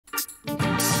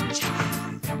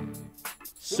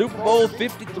Super Bowl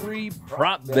 53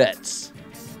 prop bets.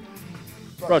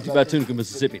 Brought to you by Tunica,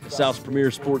 Mississippi, the South's premier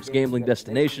sports gambling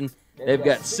destination. They've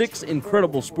got 6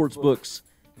 incredible sports books.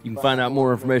 You can find out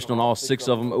more information on all 6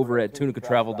 of them over at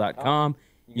tunicatravel.com.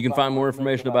 You can find more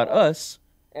information about us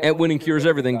at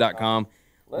winningcureseverything.com.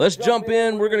 Let's jump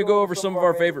in. We're going to go over some of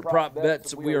our favorite prop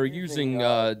bets. We are using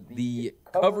the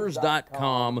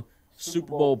covers.com Super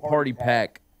Bowl Party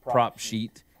Pack prop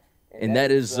sheet. And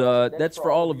that is that's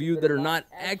for all of you that are not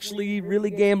actually really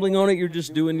gambling on it. You're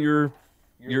just doing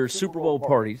your Super Bowl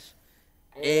parties.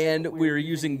 And we're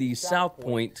using the South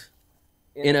Point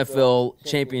NFL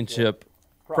Championship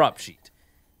prop sheet.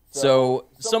 So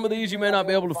some of these you may not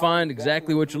be able to find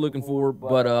exactly what you're looking for,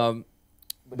 but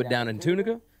down in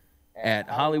Tunica, at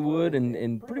Hollywood,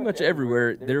 and pretty much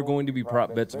everywhere, there are going to be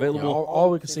prop bets available. Yeah,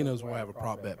 all the casinos will have a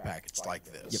prop bet package like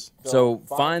this. Yep. So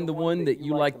find the one that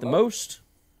you like the most,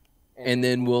 and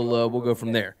then we'll go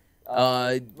from there.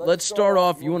 Let's start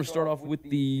off. You want to start off with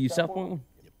the South Point one?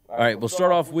 All right, we'll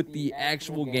start off with the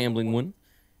actual gambling one,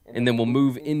 and then we'll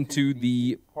move into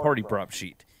the party prop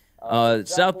sheet.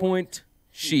 South Point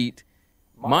sheet,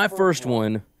 my first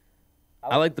one,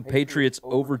 I like the Patriots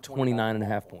over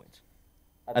 29.5 points.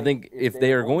 I think if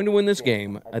they are going to win this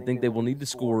game, I think they will need to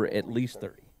score at least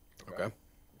 30. Okay.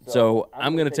 So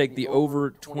I'm going to take the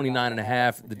over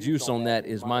 29.5. The juice on that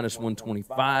is minus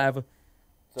 125.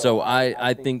 So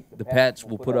I think the Pats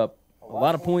will put up a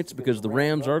lot of points because the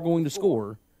Rams are going to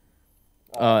score.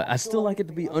 I still like it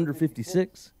to be under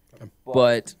 56,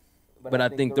 but I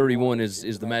think 31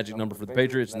 is the magic number for the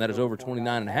Patriots, and that is over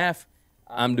 29.5.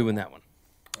 I'm doing that one.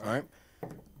 All right.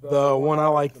 The one I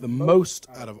like the most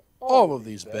out of all of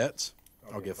these bets,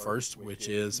 I'll get first, which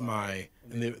is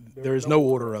there is no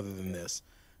order other than this.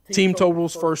 Team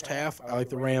totals first half, I like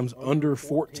the Rams under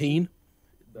 14.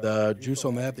 The juice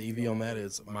on that, the EV on that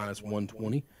is minus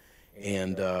 120.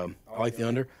 And I like the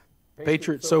under.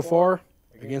 Patriots so far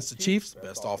against the Chiefs,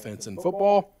 best offense in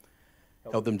football,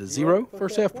 held them to 0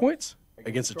 first half points.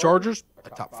 Against the Chargers, a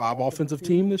top 5 offensive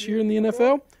team this year in the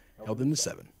NFL, held them to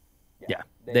 7. Yeah,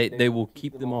 they will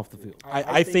keep them off the field.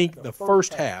 I think the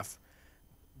first half,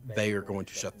 they are going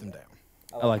to shut them down.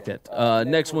 I like that.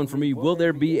 Next one for me, will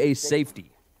there be a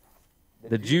safety?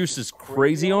 The juice is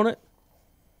crazy on it.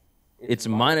 It's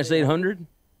minus 800,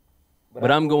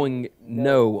 but I'm going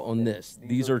no on this.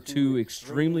 These are 2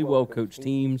 extremely well-coached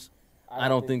teams. I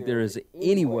don't think there is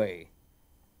any way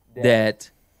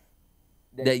that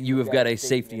you have got a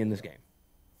safety in this game.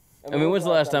 I mean, when's the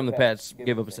last time the Pats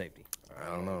gave up a safety?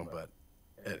 I don't know, but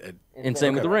and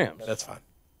same with the Rams. That's fine.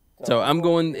 So I'm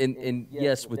going, and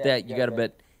yes, with that, you got to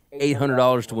bet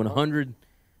 $800 to win 100,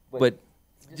 but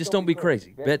just don't be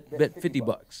crazy. Bet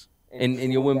 $50, and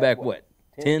you'll win back what,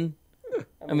 10?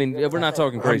 I mean, we're not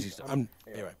talking crazy stuff.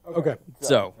 Anyway, okay.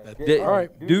 So all right,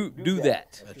 do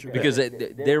that because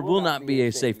there will not be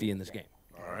a safety in this game.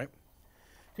 All right.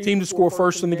 Team to score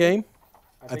first in the game,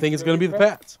 I think it's going to be the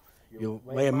Pats. You'll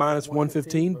lay a minus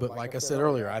 115, but like I said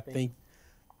earlier, I think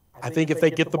if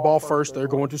they get the ball first, they're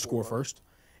going to score first.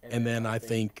 And then I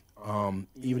think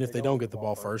even if they don't get the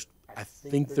ball first, I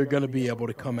think they're going to be able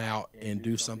to come out and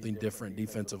do something different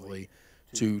defensively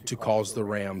to cause the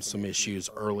Rams some issues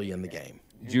early in the game.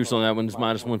 Juice on that one is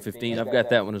minus 115. I've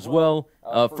got that one as well.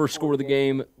 First score of the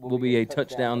game will be a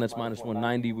touchdown. That's minus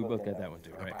 190. We both got that one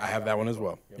too, right? I have that one as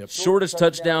well. Yep. Shortest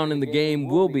touchdown in the game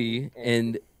will be,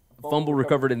 and fumble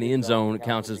recovered in the end zone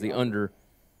counts as the under.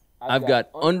 I've got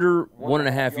under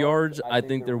 1.5 yards. I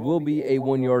think there will be a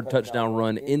 1-yard touchdown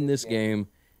run in this game.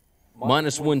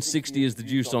 Minus 160 is the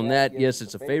juice on that. Yes,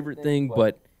 it's a favorite thing,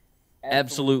 but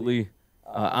absolutely,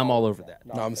 I'm all over that.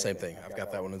 No, I'm the same thing. I've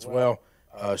got that one as well.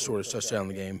 Shortest touchdown in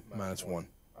the game, minus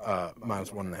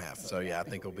 1.5. So, yeah, I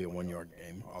think it'll be a 1-yard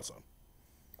game also.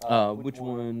 Which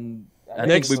one? I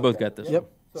think we both got this. Yep.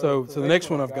 So the next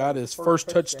one I've got is first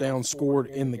touchdown scored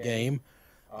in the game.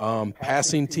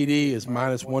 Passing TD is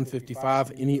minus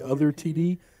 155. Any other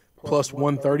TD plus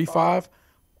 135.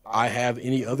 I have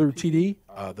any other TD.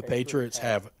 The Patriots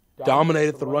have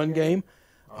dominated the run game,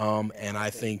 and I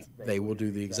think they will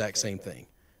do the exact same thing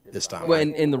this time. Well,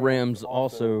 and the Rams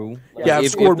also. Yeah, I've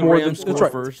scored more than that's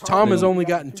right. First, Tom has only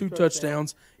gotten 2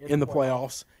 touchdowns in the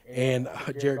playoffs, and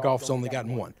Jared Goff's only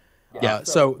gotten 1. Yeah.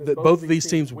 So both of these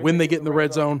teams, when they get in the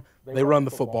red zone, they run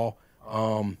the football.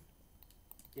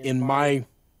 In my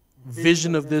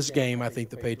vision of this game, I think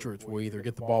the Patriots will either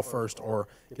get the ball first or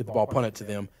get the ball punted to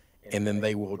them, and then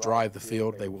they will drive the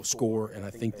field, they will score, and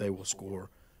I think they will score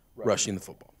rushing the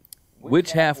football.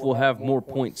 Which half will have more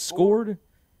points scored?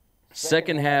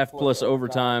 Second half plus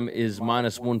overtime is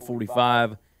minus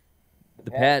 145.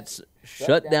 The Pats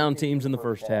shut down teams in the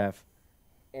first half.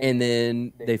 and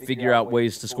then they figure out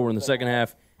ways to score in the second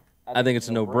half. I think it's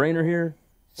a no-brainer here.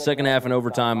 Second half and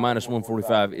overtime, minus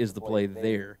 145 is the play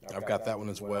there. I've got that one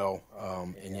as well.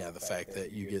 And, yeah, the fact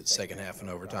that you get second half and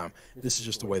overtime. This is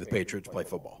just the way the Patriots play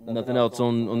football. Nothing else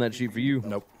on that sheet for you?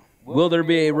 Nope. Will there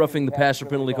be a roughing the passer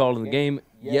penalty called in the game?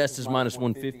 Yes, is minus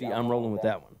 150. I'm rolling with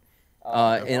that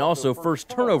one. And also, first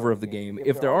turnover of the game.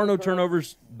 If there are no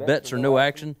turnovers, bets are no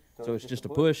action, so it's just a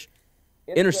push.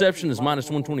 Interception is minus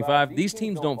 125. These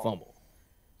teams don't fumble.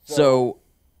 So,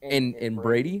 and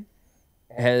Brady,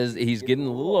 he's getting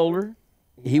a little older.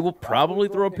 He will probably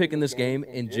throw a pick in this game,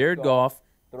 and Jared Goff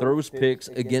throws picks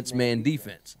against man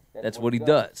defense. That's what he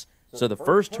does. So the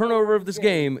first turnover of this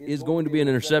game is going to be an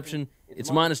interception.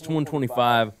 It's minus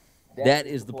 125. That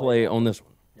is the play on this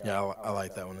one. Yeah, I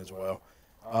like that one as well.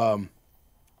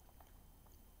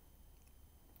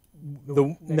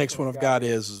 The next one I've got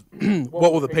is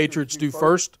what will the Patriots do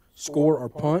first, score or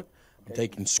punt? I'm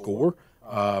taking score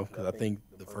because I think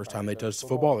the first time they touch the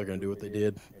football, they're going to do what they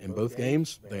did in both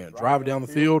games. They're going to drive it down the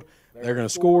field. They're going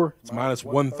to score. It's minus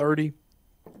 130.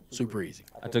 Super easy.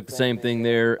 I took the same thing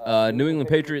there. New England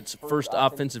Patriots, first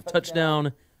offensive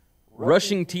touchdown.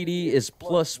 Rushing TD is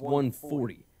plus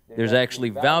 140. There's actually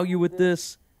value with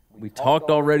this. We talked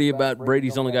already about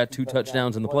Brady's only got 2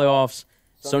 touchdowns in the playoffs.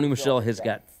 Sony Michel has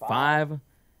got 5.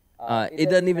 It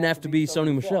doesn't even have to be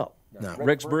Sony Michel. No.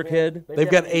 Rex Burkhead, They've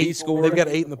got 8. he scored. They've got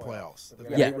 8 in the playoffs. They've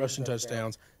got Yeah. 8 rushing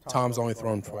touchdowns. Tom's only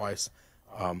thrown twice.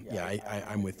 I'm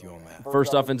with you on that.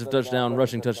 First offensive touchdown,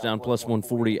 rushing touchdown, plus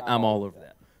 140. I'm all over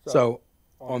that. So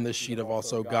on this sheet, I've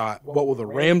also got what will the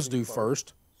Rams do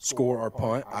first, score or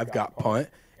punt? I've got punt,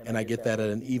 and I get that at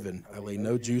an even. I lay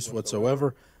no juice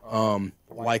whatsoever.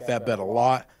 Like that bet a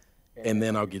lot. And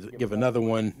then I'll give another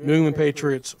one. New England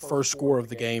Patriots, first score of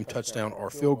the game, touchdown or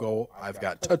field goal. I've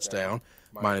got touchdown,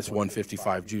 minus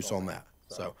 155 juice on that.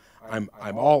 So I'm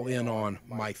all in on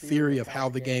my theory of how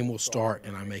the game will start,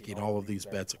 and I'm making all of these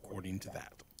bets according to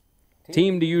that.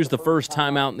 Team to use the first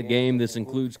timeout in the game. This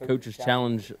includes coach's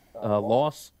challenge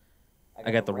loss.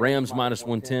 I got the Rams minus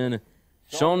 110.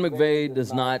 Sean McVay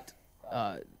does not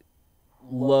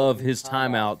love his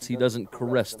timeouts. He doesn't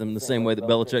caress them the same way that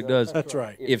Belichick does. That's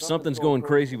right. If something's going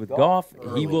crazy with Goff,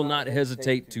 he will not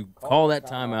hesitate to call that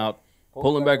timeout,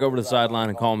 pull him back over to the sideline,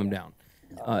 and calm him down.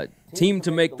 Team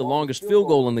to make the longest field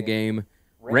goal in the game.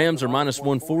 Rams are minus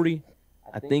 140.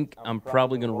 I think I'm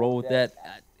probably going to roll with that.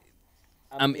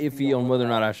 I'm iffy on whether or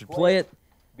not I should play it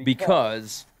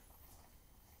because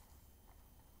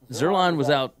Zerline was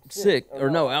out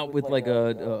with like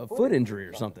a foot injury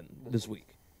or something this week.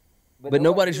 But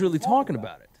nobody's really talking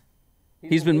about it.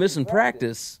 He's been missing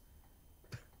practice,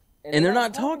 and they're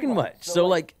not talking much. So,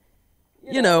 like,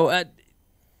 you know,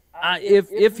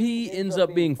 if he ends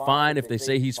up being fine, if they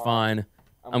say he's fine,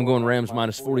 I'm going Rams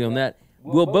minus 40 on that.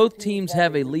 Will both teams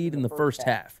have a lead in the first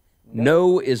half?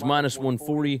 No is minus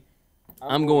 140.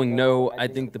 I'm going no. I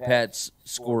think the Pats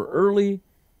score early,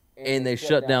 and they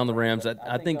shut down the Rams.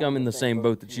 I think I'm in the same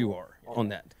boat that you are on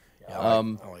that. Yeah, I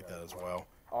like that as well.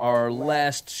 Our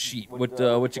last sheet. What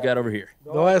you got over here?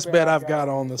 The last bet I've got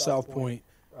on the South Point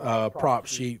prop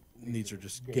sheet, these are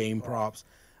just game props,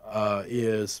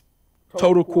 is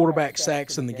total quarterback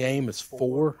sacks in the game is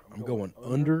 4. I'm going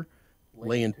under,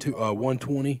 laying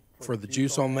 120 for the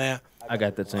juice on that. I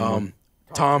got that same one.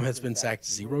 Tom has been sacked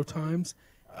 0 times.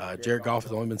 Jared Goff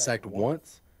has only been sacked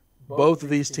once. Both of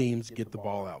these teams get the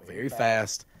ball out very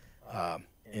fast,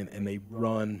 and they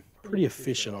run pretty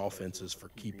efficient offenses for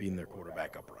keeping their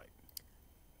quarterback upright.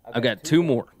 I've got 2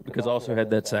 more because I also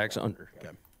had that sacks under. Okay.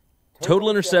 Total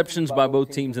interceptions by both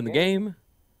teams in the game.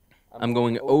 I'm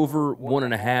going over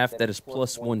 1.5. That is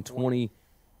plus 120.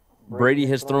 Brady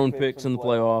has thrown picks in the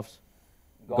playoffs.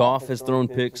 Goff has thrown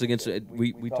picks against –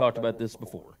 we talked about this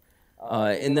before.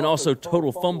 And then also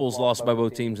total fumbles lost by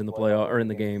both teams in the in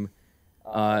the game.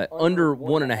 Under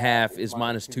 1.5 is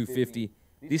minus 250.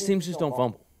 These teams just don't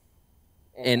fumble.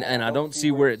 And I don't see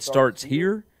where it starts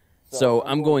here. So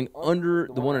I'm going under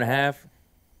the 1.5.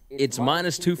 It's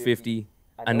minus 250.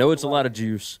 I know it's a lot of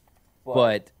juice,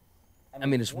 but I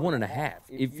mean it's 1.5.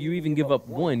 If you even give up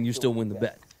 1, you still win the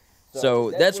bet.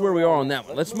 So that's where we are on that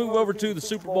one. Let's move over to the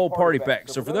Super Bowl party pack.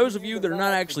 So for those of you that are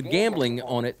not actually gambling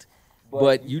on it,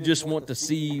 but you just want to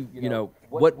see, you know,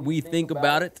 what we think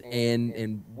about it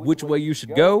and which way you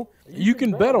should go. You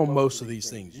can bet on most of these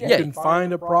things. You can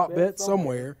find a prop bet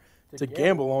somewhere to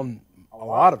gamble on a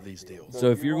lot of these deals. So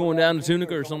if you're going down to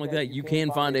Tunica or something like that, you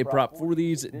can find a prop for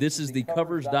these. This is the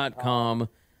Covers.com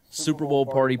Super Bowl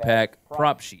party pack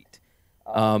prop sheet.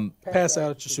 Pass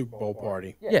out at your Super Bowl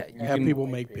party. Yeah. Have people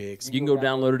make picks. You can go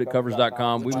download it at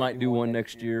Covers.com. We might do one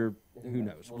next year. Who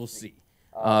knows? We'll see.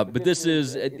 But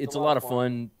it's a lot of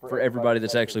fun for everybody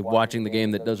that's actually watching the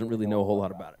game that doesn't really know a whole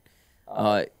lot about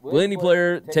it. Will any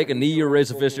player take a knee or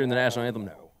raise a fist during the national anthem?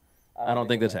 No. I don't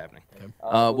think that's happening. Okay.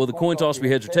 Will the coin toss be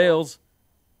heads or tails?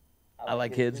 I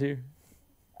like heads here.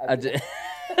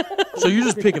 So you're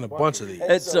just picking a bunch of these.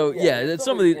 It's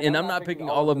some of these, and I'm not picking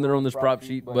all of them that are on this prop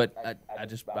sheet, but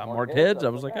I marked heads. I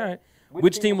was like, all right.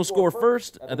 Which team will score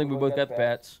first? I think we both got the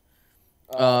Pats.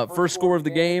 First score of the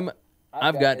game,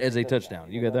 I've got as a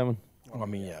touchdown. You got that one? Oh, I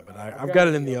mean, yeah, but I've got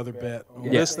it in the other bet. On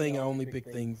this thing, I only pick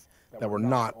things that were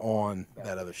not on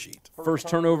that other sheet. First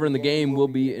turnover in the game will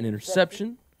be an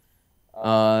interception.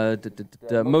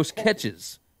 Most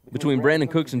catches between Brandon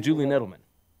Cooks and Julian Edelman.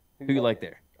 Who you like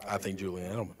there? I think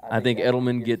Julian Edelman. I think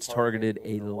Edelman gets targeted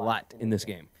a lot in this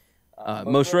game.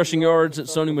 Most rushing yards,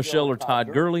 Sony Michel or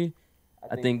Todd Gurley.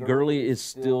 I think Gurley is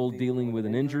still dealing with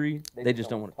an injury. They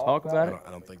just don't want to talk about it. I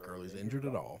don't think Gurley's injured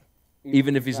at all.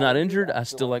 Even if he's not injured, I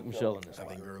still like Michel in this one. I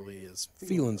think Gurley's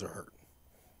feelings are hurt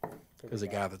because a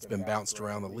guy that's been bounced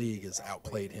around the league has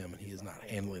outplayed him, and he is not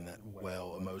handling that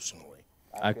well emotionally.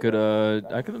 I could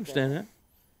understand that.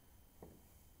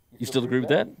 You still agree with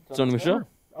that, Sony Michel? Sure.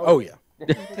 Oh yeah.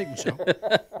 Take Michelle.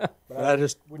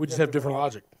 But we just have different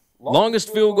logic.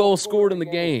 Longest field goal scored in the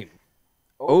game.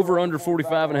 Over under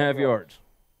 45.5 yards.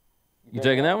 You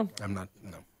taking that one? I'm not,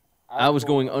 no. I was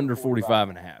going under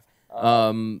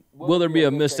 45.5. Will there be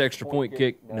a missed extra point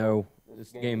kick? No.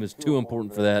 This game is too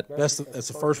important for that. That's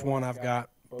the first one I've got.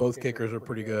 Both kickers are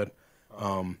pretty good.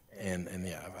 That's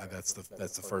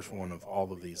the first one of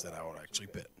all of these that I would actually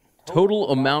pick.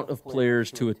 Total amount of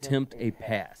players to attempt a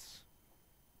pass.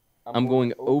 I'm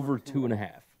going over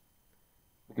 2.5.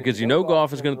 Because you know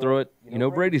Goff is going to throw it. You know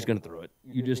Brady's going to throw it.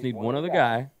 You just need one other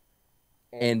guy.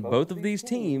 And both of these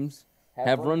teams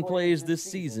have run plays this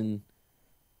season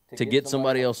to get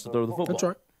somebody else to throw the football. That's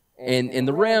right. And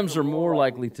the Rams are more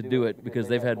likely to do it because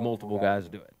they've had multiple guys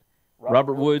do it.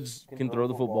 Robert Woods can throw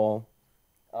the football.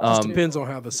 Just depends on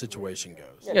how the situation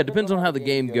goes. Yeah, it depends on how the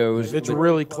game goes. If it's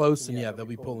really close, then they'll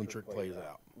be pulling trick plays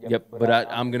out. Yep, but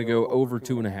I'm going to go over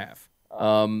 2.5.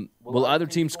 Will either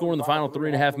team score in the final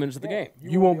 3.5 minutes of the game?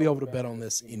 You won't be able to bet on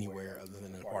this anywhere other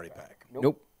than in a party pack.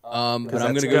 Nope. But I'm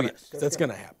going to go yes. That's going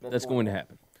to happen. That's going to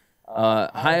happen.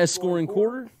 Highest scoring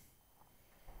quarter?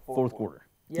 Fourth quarter.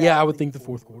 Yeah, I would think the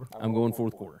fourth quarter. I'm going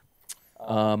fourth quarter.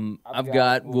 I've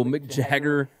got, will Mick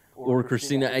Jagger or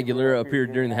Christina Aguilera appear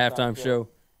during the halftime show?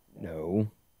 No.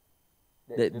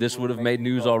 This would have made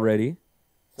news already.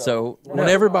 So when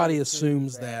everybody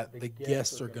assumes that the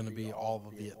guests are going to be all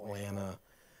of the Atlanta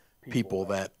people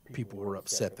that people were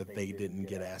upset that they didn't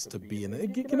get asked to be in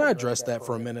it. Can I address that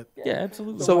for a minute? Yeah,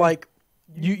 absolutely. So, like,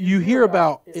 you hear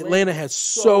about Atlanta has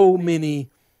so many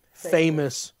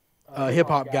famous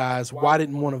hip-hop guys. Why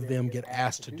didn't one of them get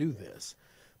asked to do this?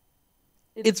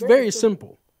 It's very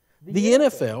simple. The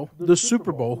NFL, the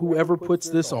Super Bowl, whoever puts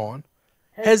this on,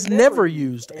 has never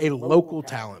used a local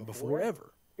talent before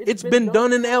ever. It's been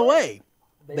done in L.A.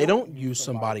 They don't use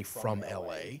somebody from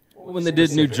L.A. When they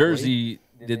did New Jersey,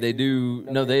 did they do?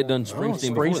 No, they had done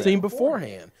Springsteen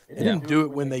beforehand. They didn't do it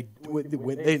when they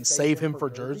didn't save him for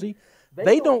Jersey.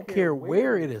 They don't care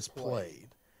where it is played.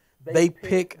 They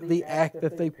pick the act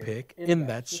that they pick, and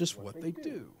that's just what they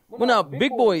do. Well, now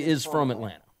Big Boy is from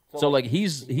Atlanta, so like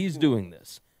he's doing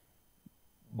this,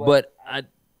 but I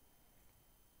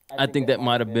think that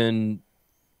might have been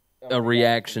a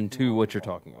reaction to what you're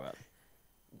talking about.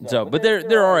 So, but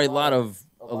there are a lot of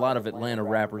Atlanta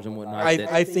rappers and whatnot.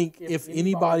 I think if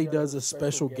anybody does a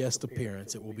special guest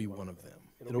appearance, it will be one of them.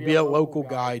 It'll be a local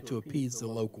guy to appease the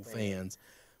local fans.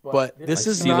 But this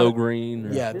is not CeeLo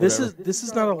Green. Yeah, this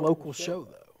is not a local show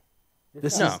though.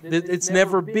 It's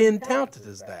never been touted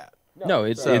as that. No,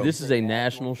 this is a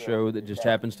national show that just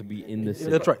happens to be in this city.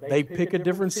 That's right. They pick a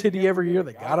different city every year.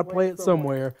 They got to play it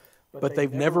somewhere, but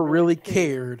they've never really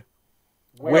cared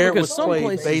where it was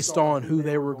played based on who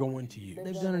they were going to use.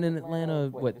 They've done it in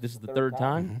Atlanta. This is the third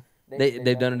time? Mm-hmm.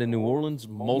 They've done it in New Orleans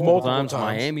multiple times,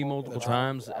 Miami multiple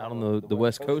times, out on the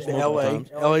West Coast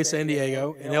L.A., San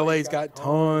Diego, and L.A.'s got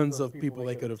tons of people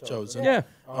they could have chosen. Yeah.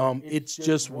 It's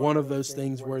just one of those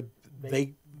things where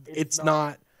it's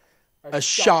not a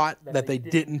shot that they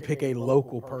didn't pick a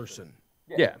local person.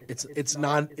 Yeah. It's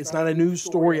not a news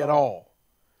story at all.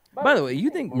 By the way, you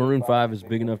think Maroon 5 is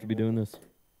big enough to be doing this?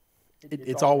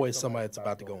 It's always somebody that's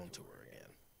about to go on tour again.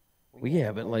 Well,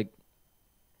 yeah, but like,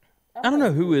 I don't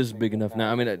know who is big enough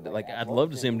now. I mean, I'd love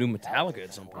to see him do Metallica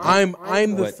at some point.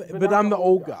 But I'm the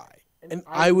old guy, and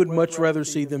I would much rather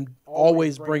see them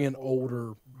always bring an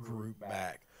older group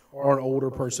back or an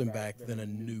older person back than a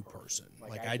new person.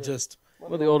 Like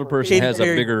well, the older person has a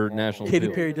bigger national appeal.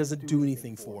 Katy Perry doesn't do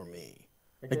anything for me.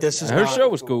 Like, this is Her not, show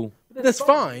was cool. That's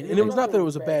fine, and it was not that it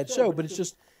was a bad show, but it's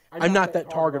just I'm not that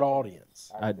target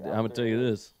audience. I'm gonna tell you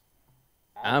this.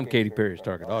 I'm Katy Perry's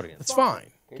target audience. That's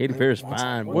fine. Katy Perry's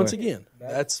fine. Boy. Once again,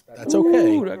 that's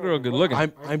okay. Ooh, that girl good looking.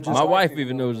 I'm just, My wife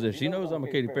even knows this. She knows I'm a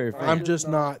Katy Perry fan. I'm just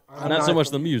not. not so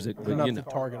much the music, but I'm not you know. the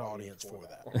target audience for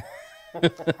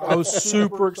that. I was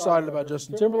super excited about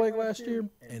Justin Timberlake last year,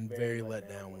 and very let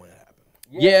down when it happened.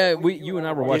 Yeah, you and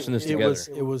I were watching this together.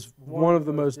 It was one of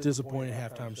the most disappointing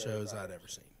halftime shows I'd ever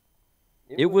seen.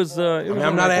 It was.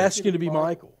 I'm not asking you to be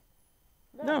Michael.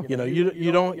 No. You know,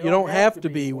 you don't have to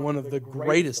be one of the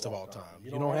greatest of all time.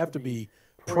 You don't have to be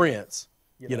Prince.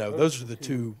 You know, those are the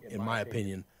two, in my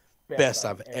opinion, best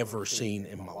I've ever seen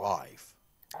in my life.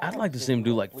 I'd like to see him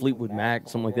do like Fleetwood Mac,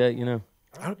 something like that. You know.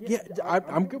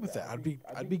 I'm good with that. I'd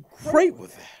be great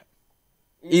with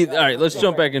that. All right, let's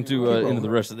jump back into the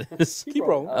rest of this. Keep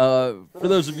rolling. For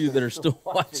those of you that are still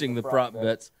watching the prop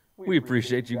bets, we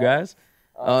appreciate you guys.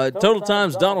 Total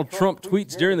times Donald Trump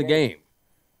tweets during the game.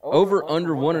 Over,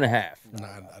 under 1.5. No,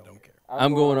 I don't care.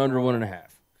 I'm going under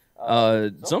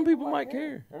 1.5. Some people might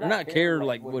care. Or not care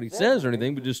like what he says or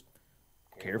anything, but just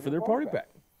care for their party pack.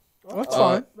 That's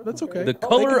fine. That's okay. The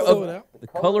color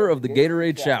of the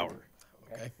Gatorade shower.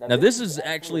 Okay. Now this is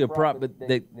actually a prop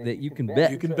that you can bet.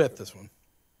 You can bet this one.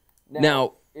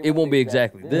 Now it won't be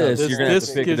exactly this. You're gonna have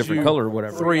to pick a different color or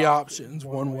whatever. 3 options,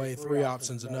 one way. 3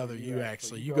 options, another. You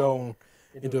go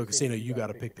into a casino. You got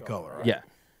to pick the color. Right? Yeah.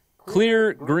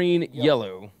 Clear, green,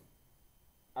 yellow.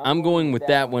 I'm going with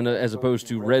that one as opposed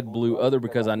to red, blue, other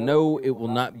because I know it will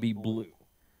not be blue.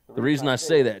 The reason I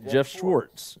say that, Jeff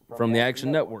Schwartz from the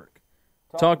Action Network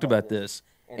talked about this,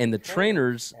 and the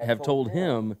trainers have told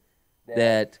him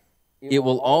that it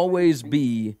will always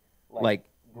be like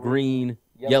green,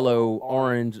 yellow,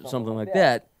 orange, something like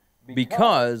that,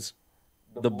 because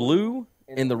the blue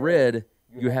and the red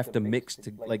you have to mix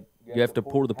to like. You have to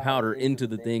pour the powder into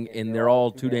the thing, and they're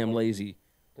all too damn lazy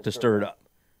to stir it up.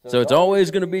 So it's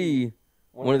always going to be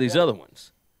one of these other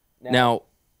ones. Now,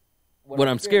 what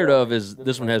I'm scared of is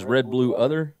this one has red, blue,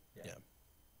 other. Yeah.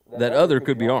 That other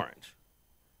could be orange.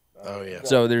 Oh, yeah.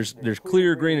 So there's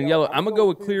clear, green, and yellow. I'm going to go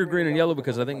with clear, green, and yellow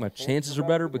because I think my chances are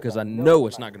better because I know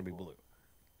it's not going to be blue.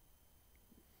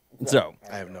 So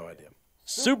I have no idea.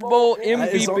 Super Bowl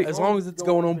MVP. As long as it's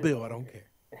going on Bill, I don't care.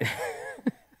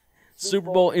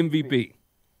 Super Bowl MVP.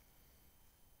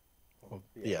 Well,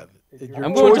 yeah.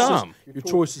 I'm going Tom. Your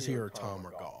choices here are Tom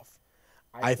or Goff.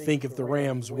 I think if the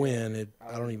Rams win,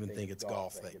 I don't even think it's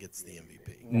Goff that gets the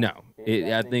MVP. No.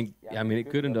 It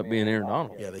could end up being Aaron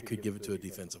Donald. Yeah, they could give it to a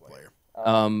defensive player.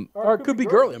 Or it could be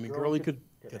Gurley. I mean, Gurley could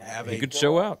could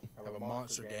show out. Have a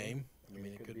monster game. I mean,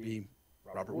 it could be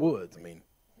Robert Woods. I mean,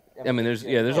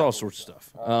 there's all sorts of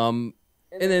stuff. And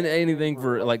then anything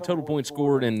for like total points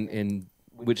scored and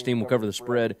which team will cover the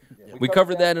spread. We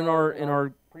covered that in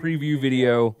our preview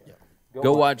video.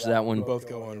 Go watch that one. We both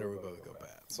go under. We both go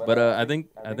bad. But I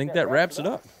think that wraps it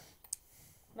up.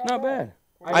 Not bad.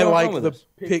 I like the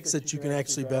picks that you can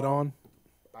actually bet on.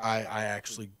 I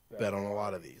actually bet on a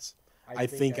lot of these. I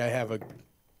think I have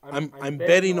I'm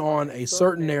betting on a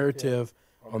certain narrative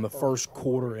on the first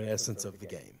quarter in essence of the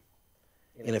game.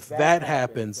 And if that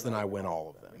happens, then I win all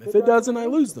of them. If it doesn't, I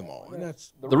lose them all. And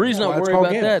that's the reason I worry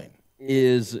about that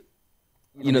is,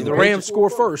 the Rams score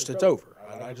first, it's over.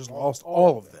 I just lost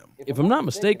all of them. If I'm not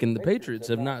mistaken, the Patriots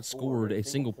have not scored a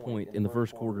single point in the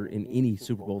first quarter in any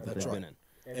Super Bowl that they've been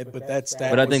in. But that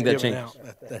stat But I think that changed.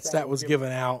 That stat was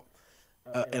given out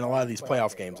in a lot of these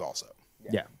playoff games also.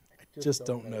 Yeah. I just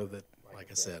don't know that,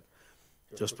 like I said,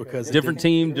 just because different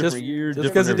team, different year, just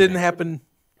because it didn't happen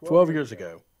 12 years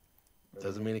ago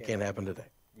doesn't mean it can't happen today.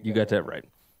 You got that right.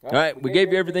 All right, we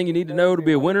gave you everything you need to know to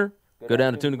be a winner. Go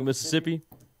down to Tunica, Mississippi.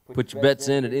 Put your bets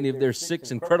in at any of their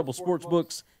 6 incredible sports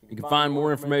books. You can find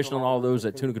more information on all of those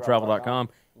at tunicatravel.com.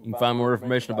 You can find more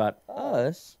information about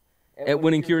us at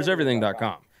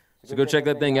winningcureseverything.com. So go check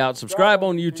that thing out. Subscribe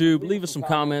on YouTube. Leave us some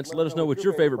comments. Let us know what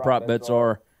your favorite prop bets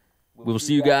are. We will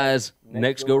see you guys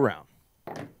next go-round.